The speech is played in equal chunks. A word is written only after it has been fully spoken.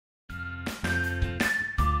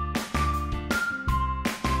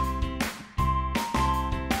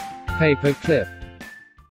paper clip,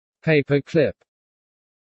 paper clip,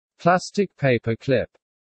 plastic paper clip,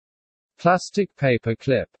 plastic paper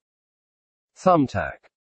clip, thumbtack,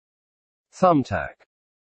 thumbtack,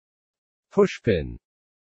 pushpin,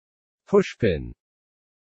 pushpin,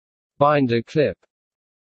 binder clip,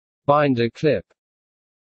 binder clip,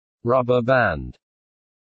 rubber band,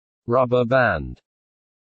 rubber band,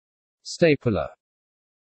 stapler,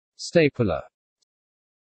 stapler,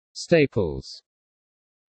 staples,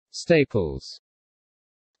 staples,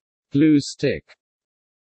 glue stick,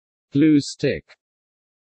 glue stick,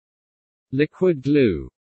 liquid glue,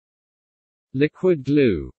 liquid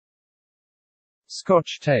glue,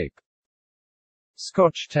 scotch tape,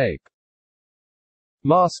 scotch tape,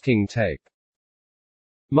 masking tape,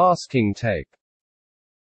 masking tape,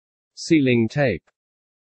 sealing tape,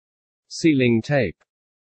 sealing tape,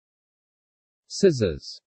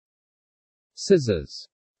 scissors, scissors,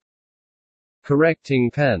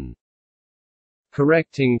 correcting pen,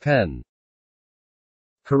 correcting pen,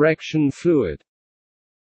 correction fluid,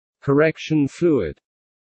 correction fluid,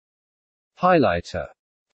 highlighter,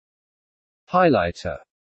 highlighter,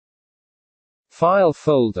 file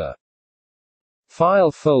folder,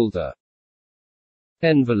 file folder,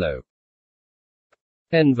 envelope,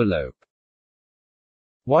 envelope,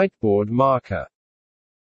 whiteboard marker,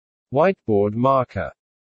 whiteboard marker,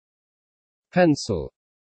 pencil,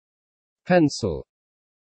 pencil,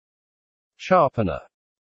 sharpener,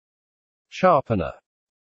 sharpener,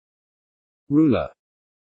 ruler,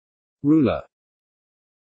 ruler,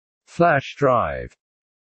 flash drive,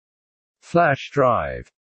 flash drive,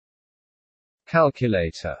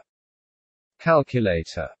 calculator,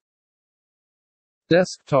 calculator,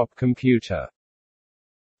 desktop computer,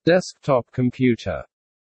 desktop computer,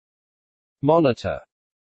 monitor,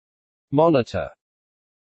 monitor,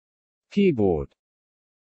 keyboard,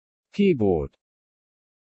 keyboard,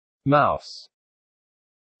 mouse,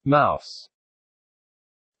 mouse,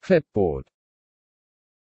 clipboard,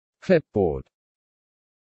 clipboard,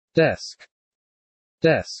 desk,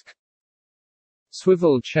 desk,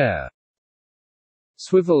 swivel chair,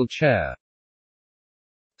 swivel chair,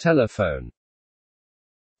 telephone,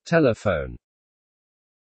 telephone,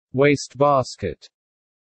 waste basket,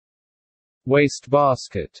 waste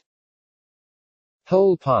basket,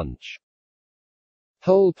 hole punch,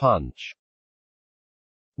 hole punch,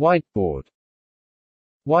 whiteboard,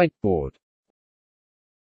 whiteboard,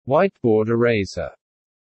 whiteboard eraser,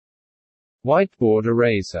 whiteboard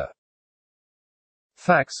eraser,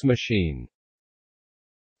 fax machine,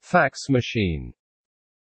 fax machine,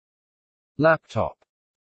 laptop,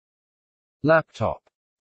 laptop,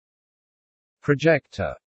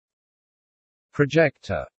 projector,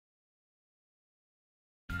 projector,